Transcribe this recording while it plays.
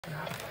I've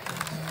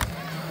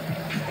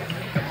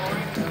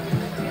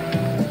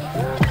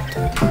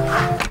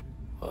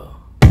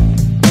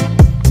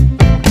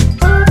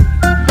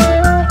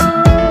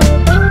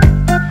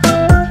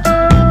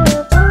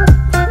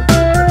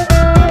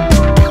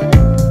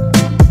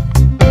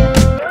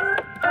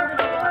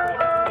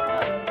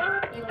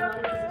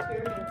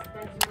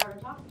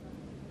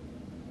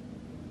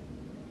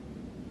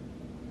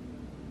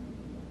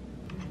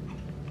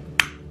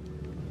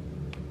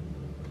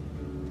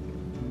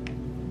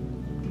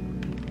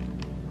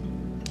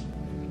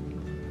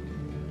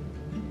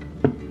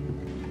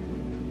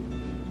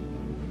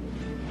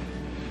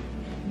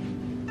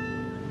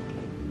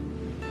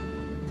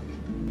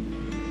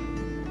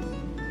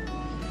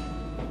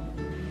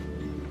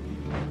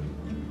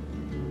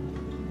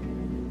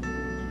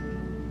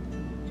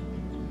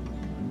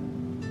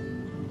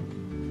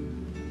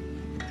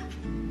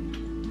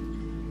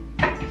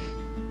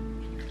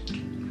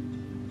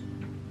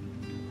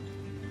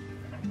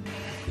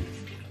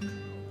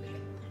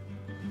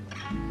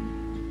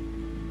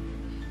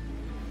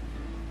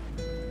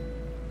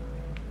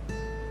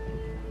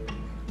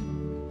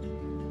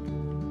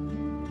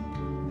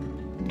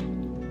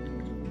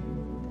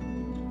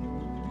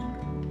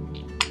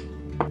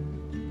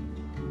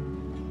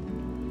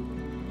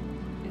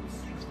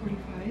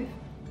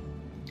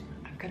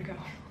gotta go.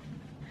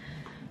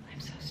 I'm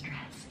so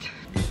stressed.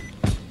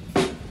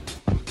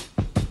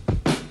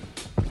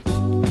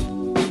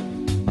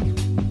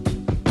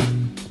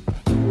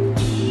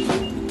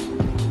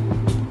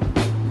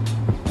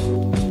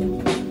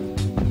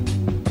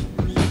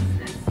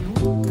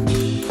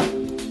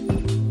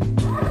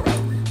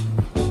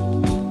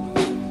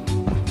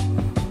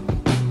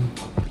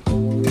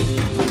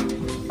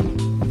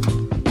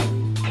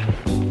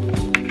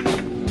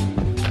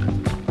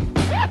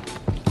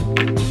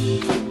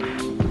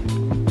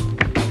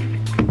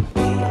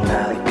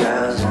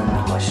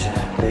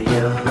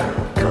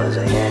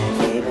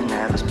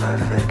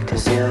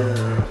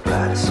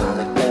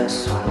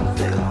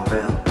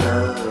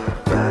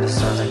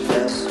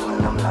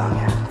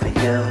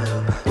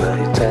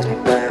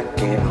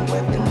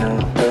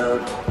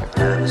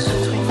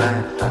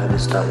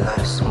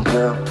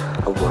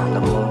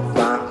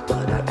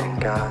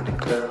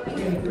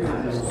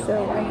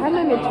 So I had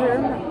my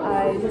midterm,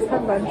 I just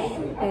had lunch,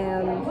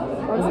 and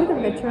honestly the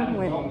midterm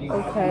went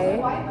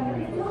okay.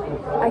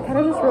 I kind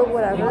of just wrote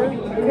whatever,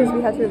 because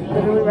we had to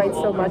literally write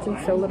so much in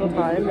so little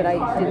time that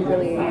I didn't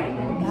really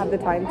have the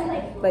time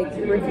to like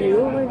review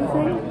or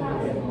anything.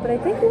 But I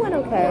think it went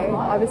okay.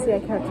 Obviously I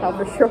can't tell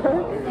for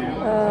sure.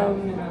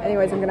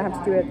 Anyways, I'm gonna have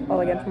to do it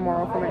all again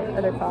tomorrow for my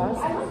other class.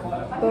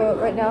 But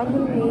right now I'm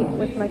gonna meet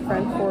with my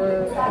friend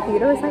for a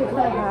theater assignment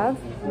that I have.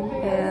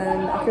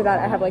 And after that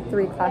I have like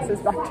 3 classes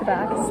back to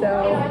back,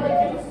 so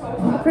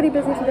I'm pretty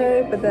busy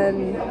today, but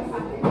then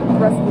the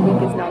rest of the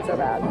week is not so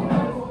bad.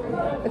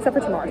 Except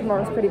for tomorrow.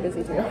 Tomorrow's pretty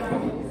busy too.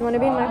 You wanna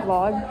be in my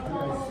vlog?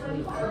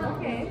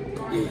 Okay.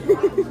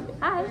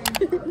 Hi!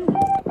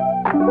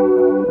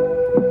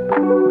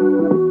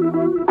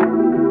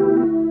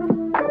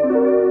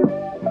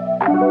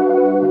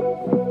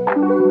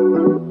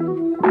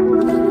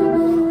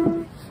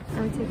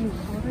 Are we taking the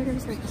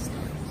elevators or the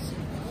stairs?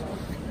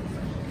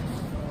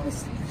 Let's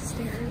take the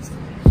stairs.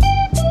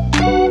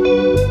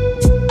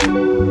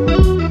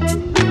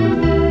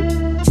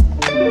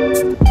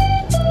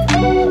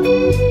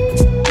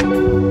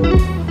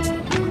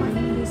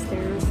 Climbing these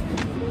stairs.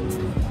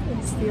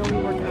 It's the only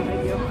workout I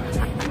do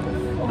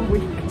all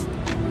week.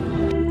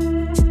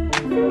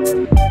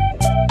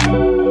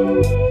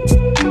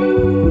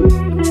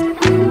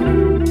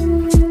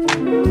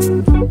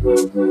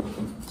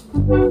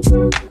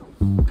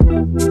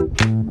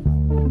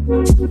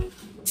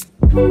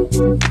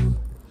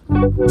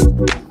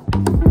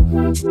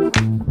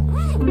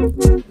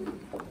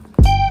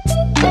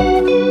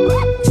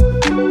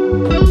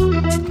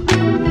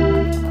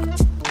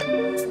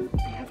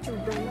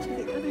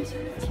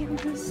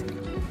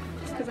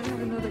 Because I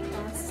have another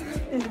class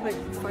in like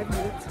 5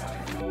 minutes.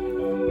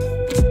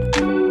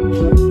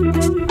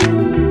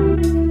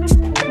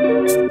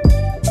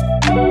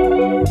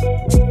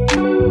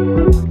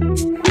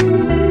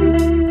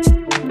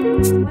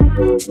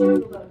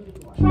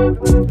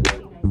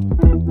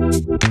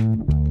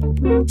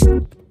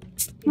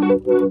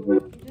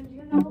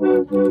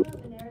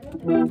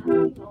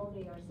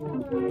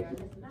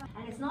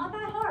 And it's not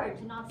that hard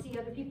to not see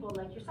other people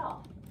like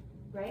yourself,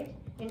 right?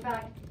 In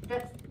fact,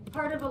 that's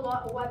part of a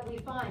lot of what we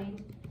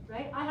find,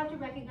 right? I have to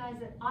recognize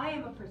that I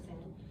am a person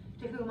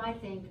to whom I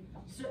think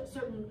a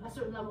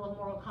certain level of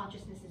moral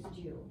consciousness is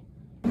due.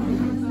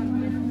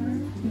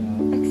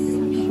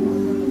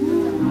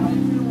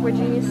 We're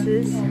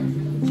geniuses.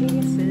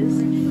 Geniuses.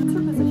 What's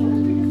her position?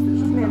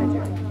 She's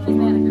manager. She's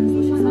manager.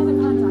 So she'll sign the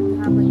contract and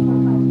have like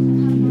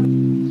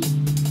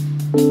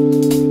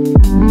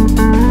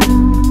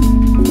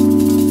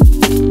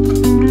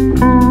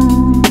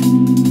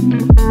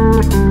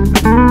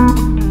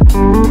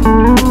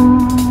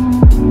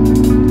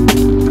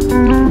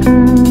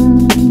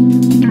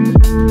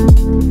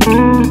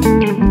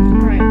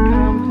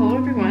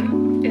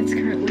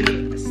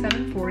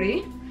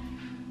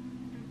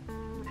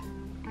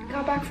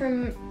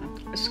from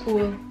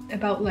school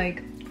about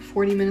like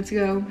 40 minutes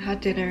ago, had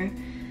dinner,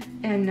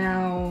 and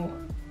now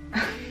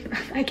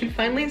I can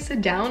finally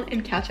sit down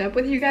and catch up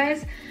with you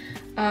guys.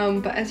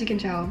 But as you can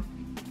tell,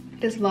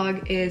 this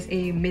vlog is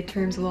a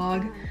midterms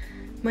vlog.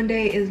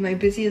 Monday is my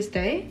busiest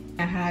day.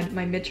 I had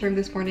my midterm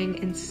this morning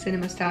in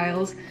cinema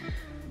styles,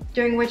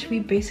 during which we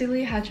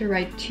basically had to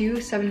write 2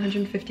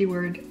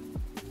 750-word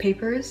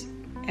papers,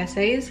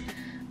 essays,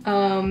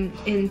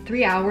 in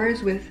 3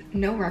 hours with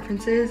no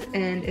references,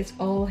 and it's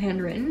all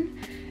handwritten.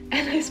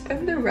 And I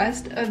spent the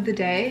rest of the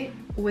day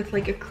with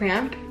like a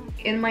cramp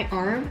in my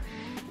arm,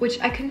 which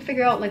I couldn't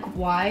figure out like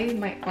why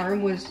my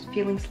arm was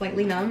feeling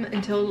slightly numb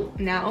until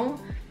now.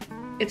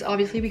 It's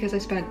obviously because I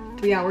spent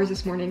 3 hours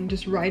this morning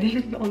just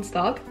writing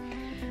non-stop.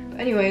 But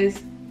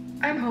anyways,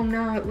 I'm home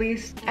now at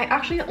least. I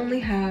actually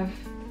only have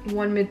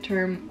one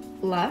midterm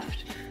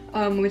left,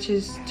 which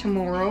is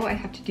tomorrow. I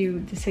have to do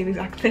the same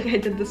exact thing I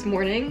did this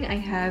morning. I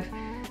have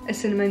a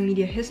cinema and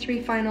media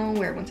history final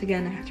where once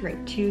again I have to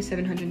write 2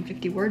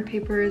 750-word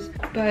papers,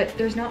 but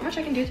there's not much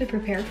I can do to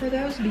prepare for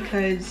those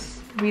because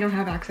we don't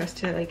have access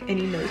to like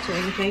any notes or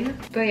anything.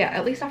 But yeah,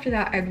 at least after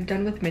that I'm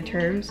done with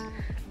midterms.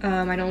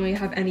 I don't really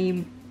have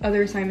any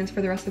other assignments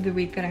for the rest of the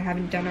week that I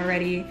haven't done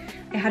already.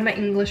 I had my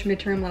English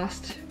midterm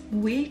last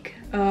week.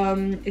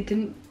 It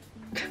didn't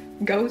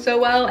go so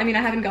well. I mean,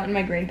 I haven't gotten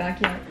my grade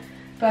back yet,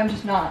 but I'm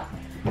just not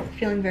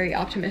feeling very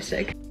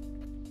optimistic.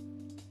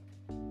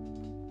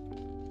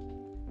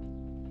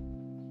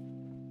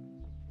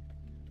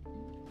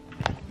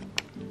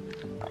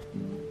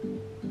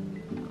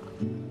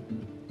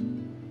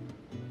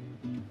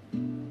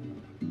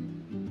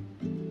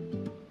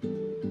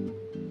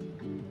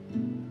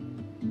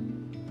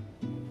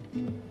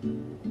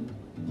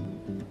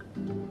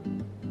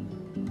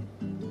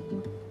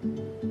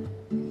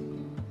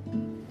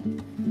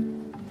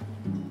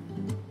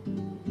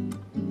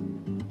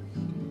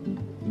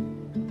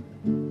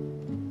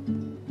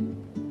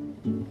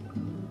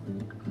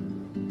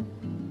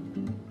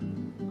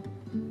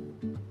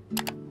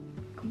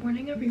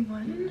 Morning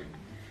everyone.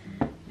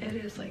 It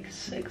is like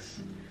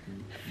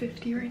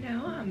 6:50 right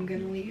now. I'm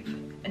gonna leave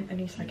in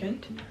any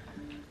second.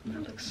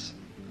 That looks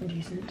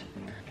decent.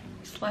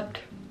 Slept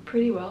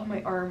pretty well.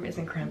 My arm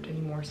isn't cramped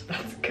anymore, so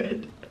that's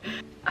good.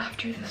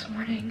 After this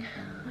morning,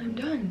 I'm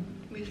done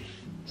with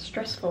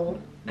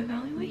stressful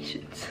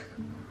evaluations.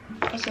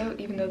 Also,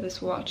 even though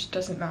this watch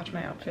doesn't match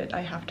my outfit,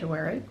 I have to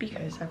wear it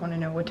because I want to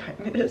know what time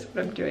it is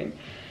when I'm doing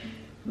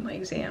my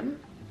exam.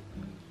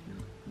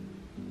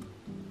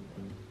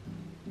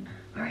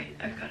 Alright,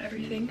 I've got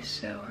everything,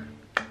 so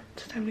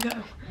it's time to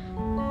go.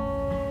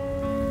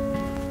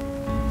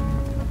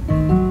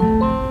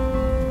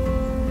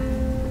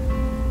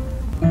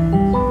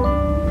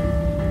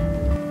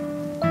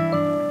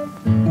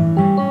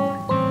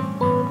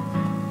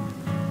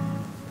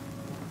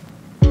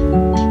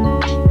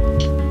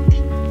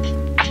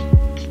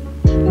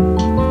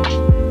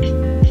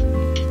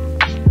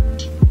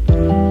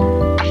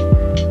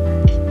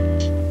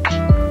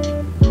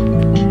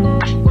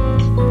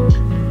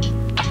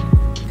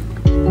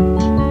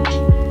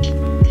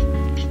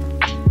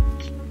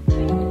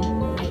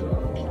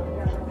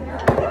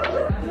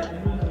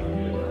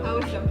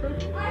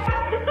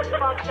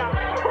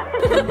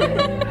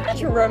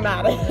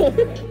 Dramatic.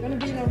 Gonna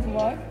be no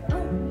vlog.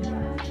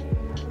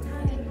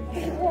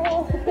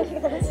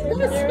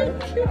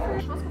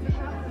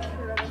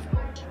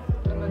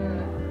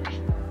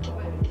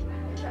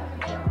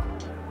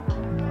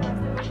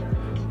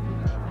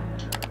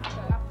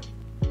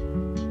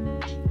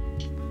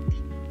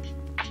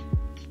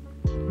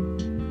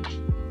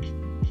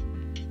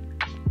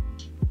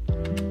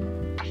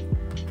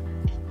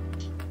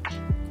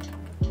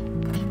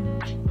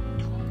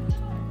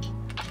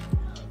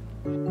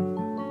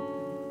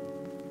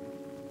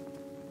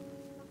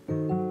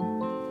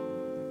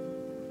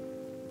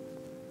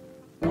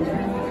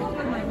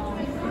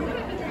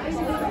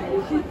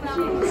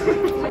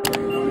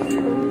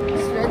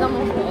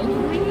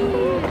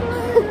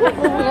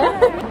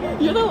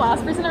 You're the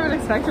last person I would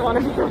expect to want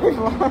to be in my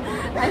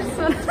vlog. I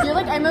just feel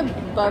like I'm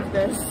above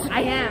this.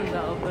 I am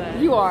though, but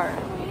you are.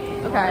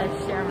 Okay,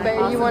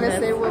 but you want to awesomeness.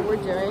 say what we're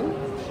doing?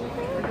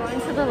 We're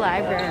going to the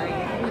library.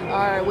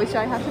 Which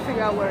I have to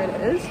figure out where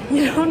it is.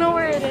 You don't know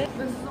where it is?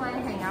 This is why I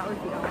hang out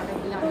with you. I want to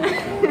be on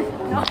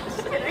it. No,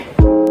 just kidding.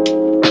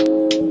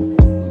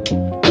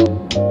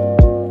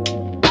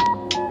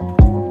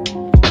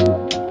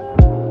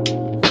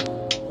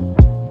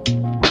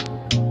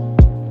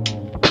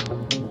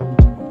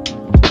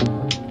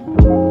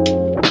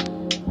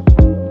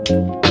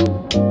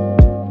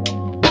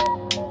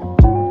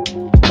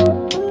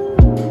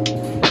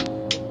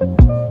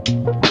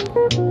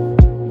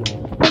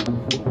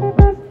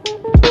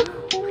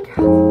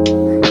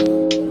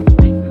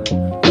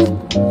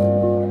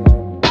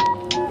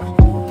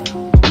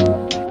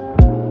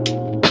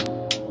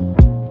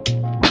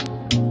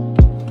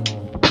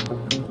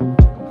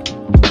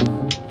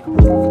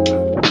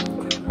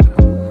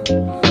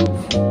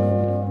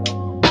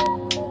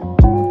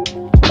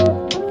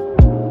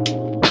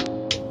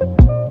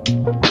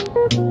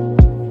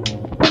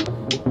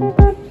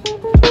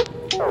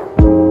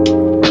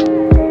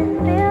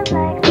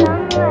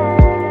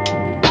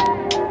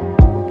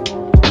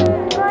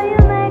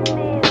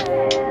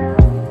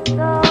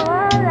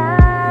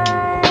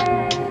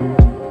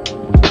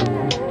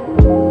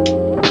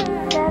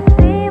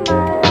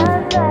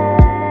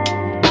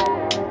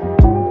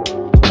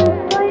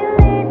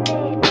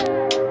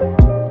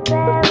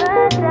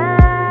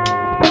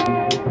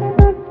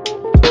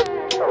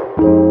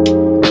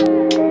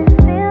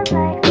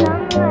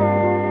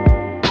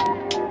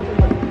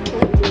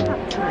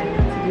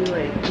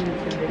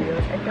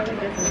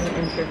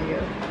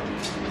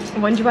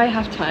 when do I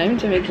have time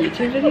to make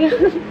YouTube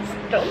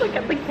videos? Don't look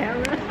at the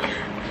camera.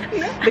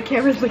 The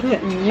camera's looking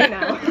at you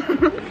now.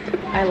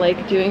 I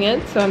like doing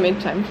it, so I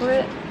made time for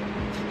it.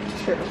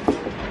 Sure.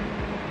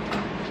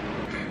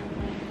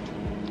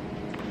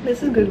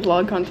 This is good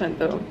vlog content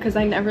though, because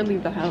I never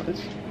leave the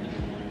house.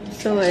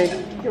 So like,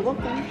 You're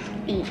welcome.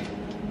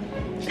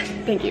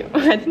 Thank you.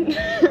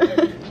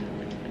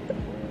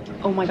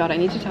 Oh my god, I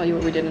need to tell you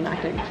what we did in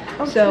acting.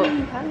 Oh, so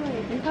you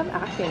have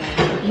acting.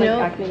 You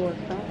know, acting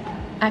workshop.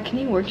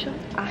 Acting workshop?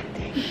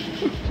 Acting.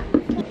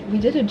 We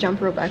did a jump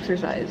rope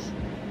exercise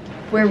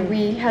where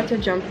we had to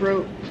jump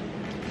rope,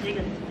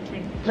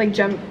 like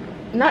jump,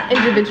 not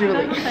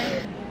individually.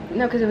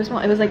 No, because it was small.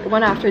 It was like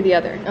one after the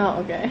other. Oh,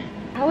 okay.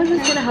 How is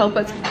this gonna help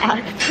us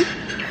act?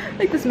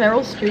 Like, does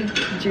Meryl Streep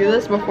do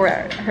this before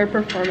her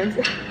performance?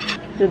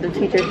 Did the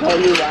teacher tell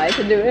you why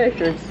to do it,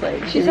 or just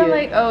like? She said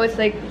like, oh, it's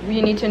like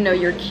you need to know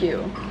your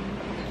cue.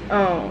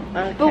 Oh,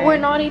 okay. But we're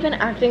not even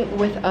acting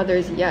with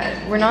others yet.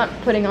 We're not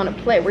putting on a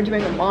play. We're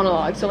doing a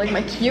monologue. So like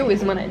my cue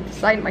is when I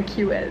decide my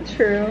cue is.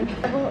 True.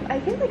 Well, I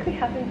think like we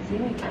haven't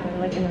seen each other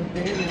like in a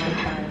very long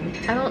time.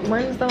 I don't.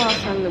 When was the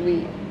last time that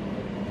we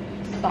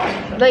Saw each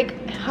other.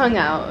 like hung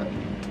out?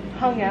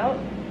 Hung out?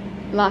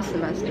 Last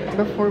semester,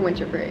 before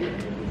winter break.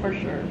 For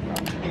sure.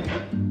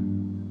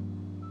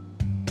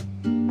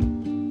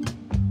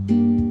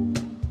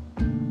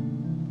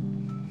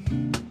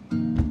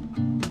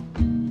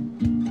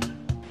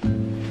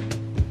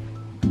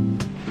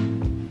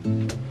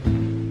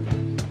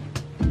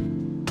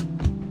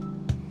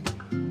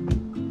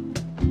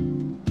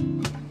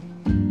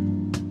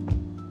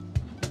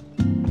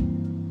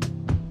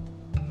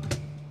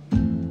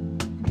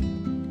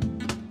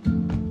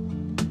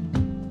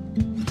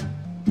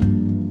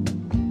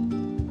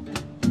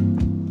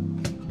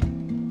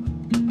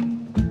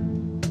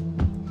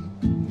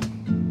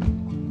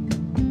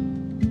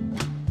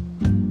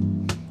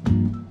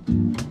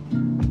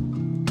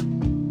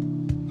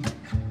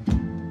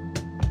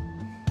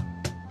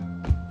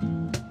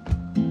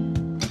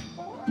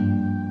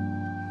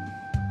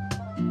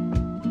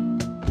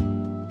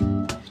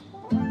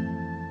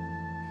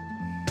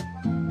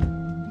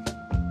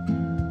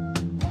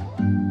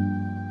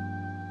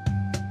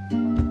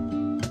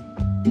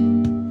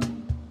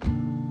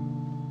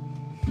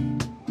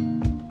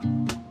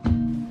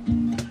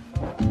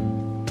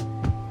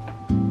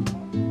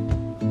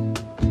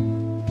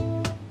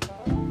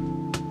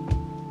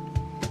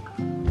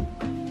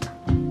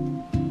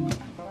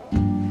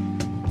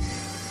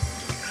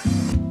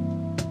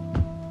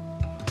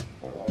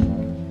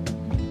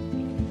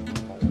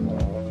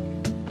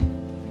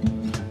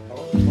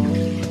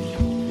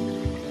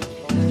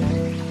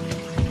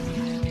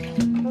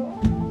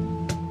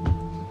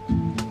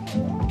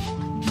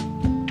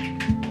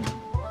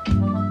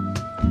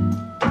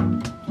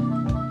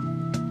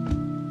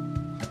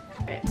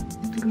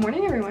 Good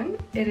morning, everyone.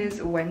 It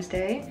is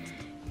Wednesday.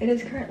 It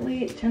is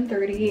currently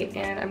 10:30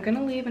 and I'm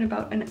gonna leave in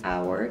about an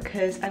hour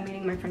because I'm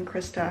meeting my friend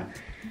Krista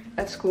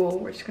at school.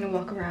 We're just gonna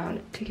walk around,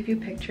 take a few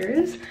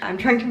pictures. I'm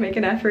trying to make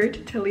an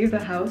effort to leave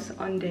the house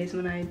on days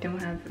when I don't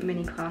have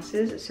many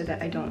classes so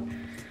that I don't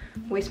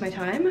waste my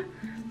time.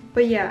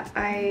 But yeah,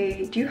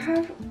 I do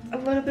have a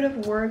little bit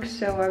of work,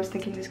 so I was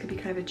thinking this could be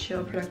kind of a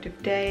chill,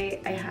 productive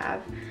day. I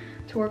have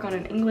to work on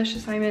an English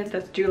assignment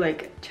that's due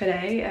like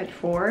today at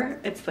 4.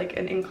 It's like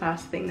an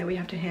in-class thing that we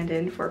have to hand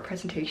in for a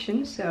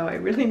presentation, so I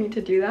really need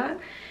to do that.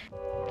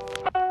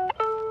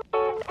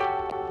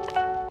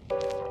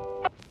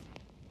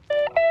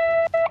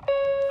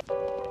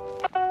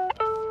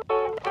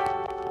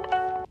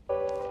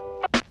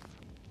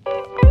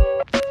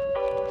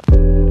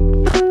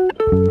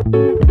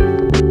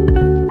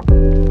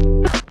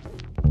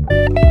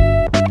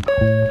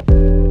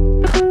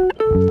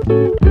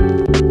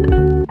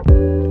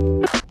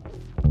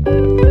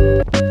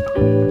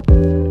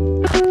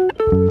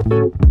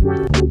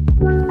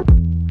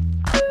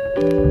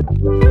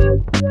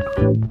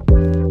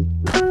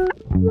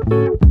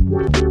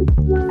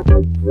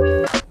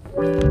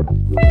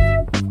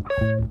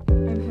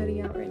 I'm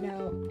heading out right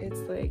now.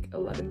 It's like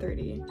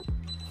 11:30.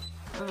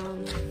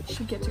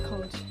 Should get to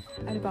college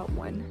at about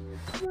 1.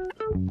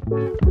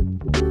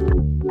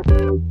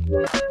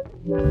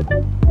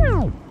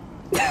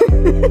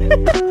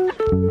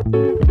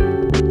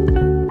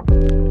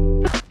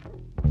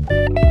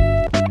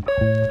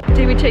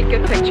 Did we take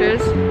good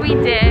pictures? We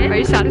did. Are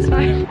you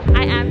satisfied?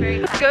 I am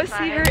very satisfied. Go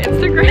see her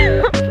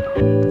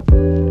Instagram.